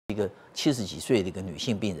一个70几岁的一个女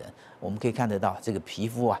性病人，我们可以看得到这个皮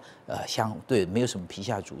肤啊，相对没有什么皮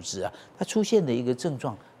下组织啊，它出现的一个症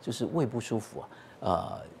状就是胃不舒服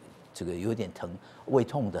啊，这个有点疼、胃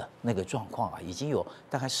痛的那个状况啊，已经有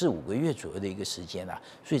大概4、5个月左右的一个时间了，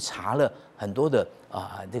所以查了很多的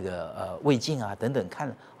这个胃镜啊等等，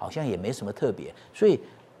看好像也没什么特别，所以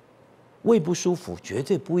胃不舒服绝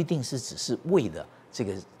对不一定是只是胃的这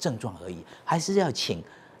个症状而已，还是要请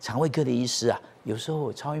肠胃科的医师啊，有时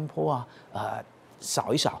候超音波啊，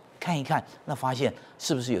扫一扫看一看，那发现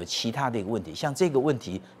是不是有其他的一个问题？像这个问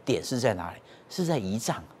题点是在哪里？是在胰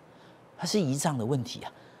脏，它是胰脏的问题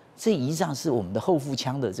啊。这胰脏是我们的后腹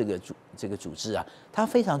腔的这个组织啊，它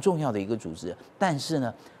非常重要的一个组织，但是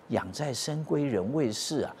呢，养在深闺人未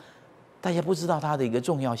识啊，大家不知道它的一个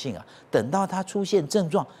重要性啊。等到它出现症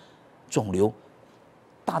状，肿瘤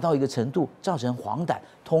大到一个程度，造成黄疸，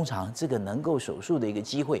通常这个能够手术的一个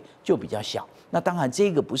机会就比较小。那当然，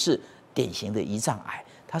这个不是典型的胰脏癌，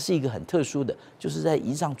它是一个很特殊的，就是在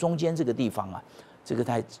胰脏中间这个地方啊，这个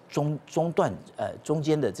在中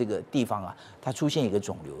间的这个地方啊，它出现一个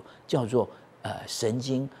肿瘤，叫做神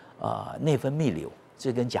经内分泌瘤，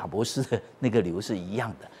这跟贾博士的那个瘤是一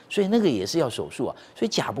样的，所以那个也是要手术啊。所以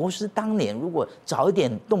贾博士当年如果早一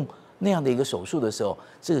点动那样的一个手术的时候，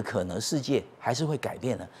这个可能世界还是会改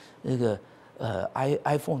变的。那个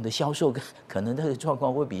iPhone 的销售可能那个状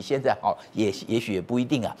况会比现在好，也许也不一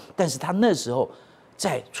定啊。但是他那时候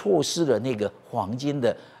在错失了那个黄金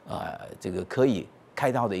的这个可以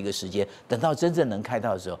开刀的一个时间，等到真正能开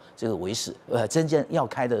刀的时候，这个为时真正要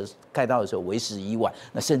开刀的时候为时已晚，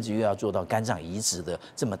那甚至于要做到肝脏移植的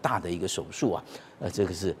这么大的一个手术啊，这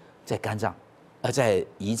个是在肝脏在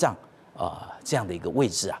胰脏这样的一个位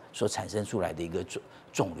置啊所产生出来的一个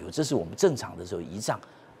肿瘤，这是我们正常的时候胰脏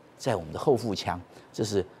在我们的后腹腔，这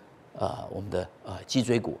是我们的脊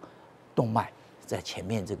椎骨动脉在前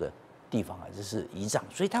面这个地方啊，这是胰脏，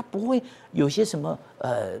所以它不会有些什么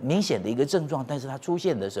明显的一个症状，但是它出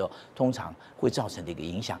现的时候，通常会造成的一个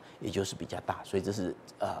影响，也就是比较大，所以这是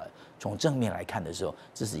从正面来看的时候，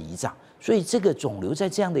这是胰脏，所以这个肿瘤在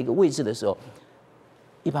这样的一个位置的时候，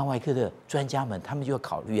一般外科的专家们他们就要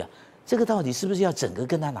考虑啊，这个到底是不是要整个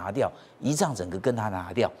跟它拿掉，胰脏整个跟它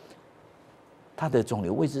拿掉？它的肿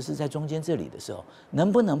瘤位置是在中间这里的时候，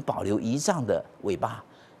能不能保留胰脏的尾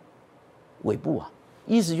部啊？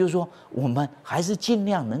意思就是说，我们还是尽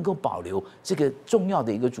量能够保留这个重要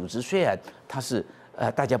的一个组织，虽然它是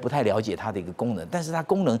大家不太了解它的一个功能，但是它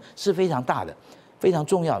功能是非常大的，非常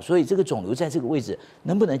重要。所以这个肿瘤在这个位置，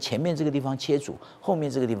能不能前面这个地方切除，后面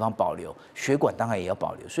这个地方保留，血管当然也要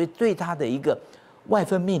保留。所以对它的一个外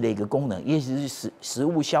分泌的一个功能，也许是食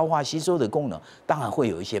物消化吸收的功能，当然会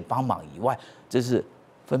有一些帮忙以外，这是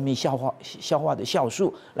分泌消化的酵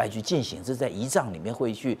素来去进行，这在胰脏里面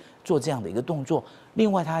会去做这样的一个动作。另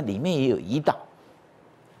外，它里面也有胰岛，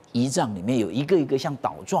胰脏里面有一个一个像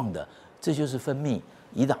岛状的，这就是分泌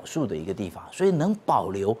胰岛素的一个地方，所以能保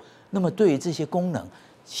留。那么对于这些功能，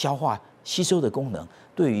消化吸收的功能，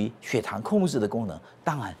对于血糖控制的功能，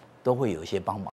当然都会有一些帮忙。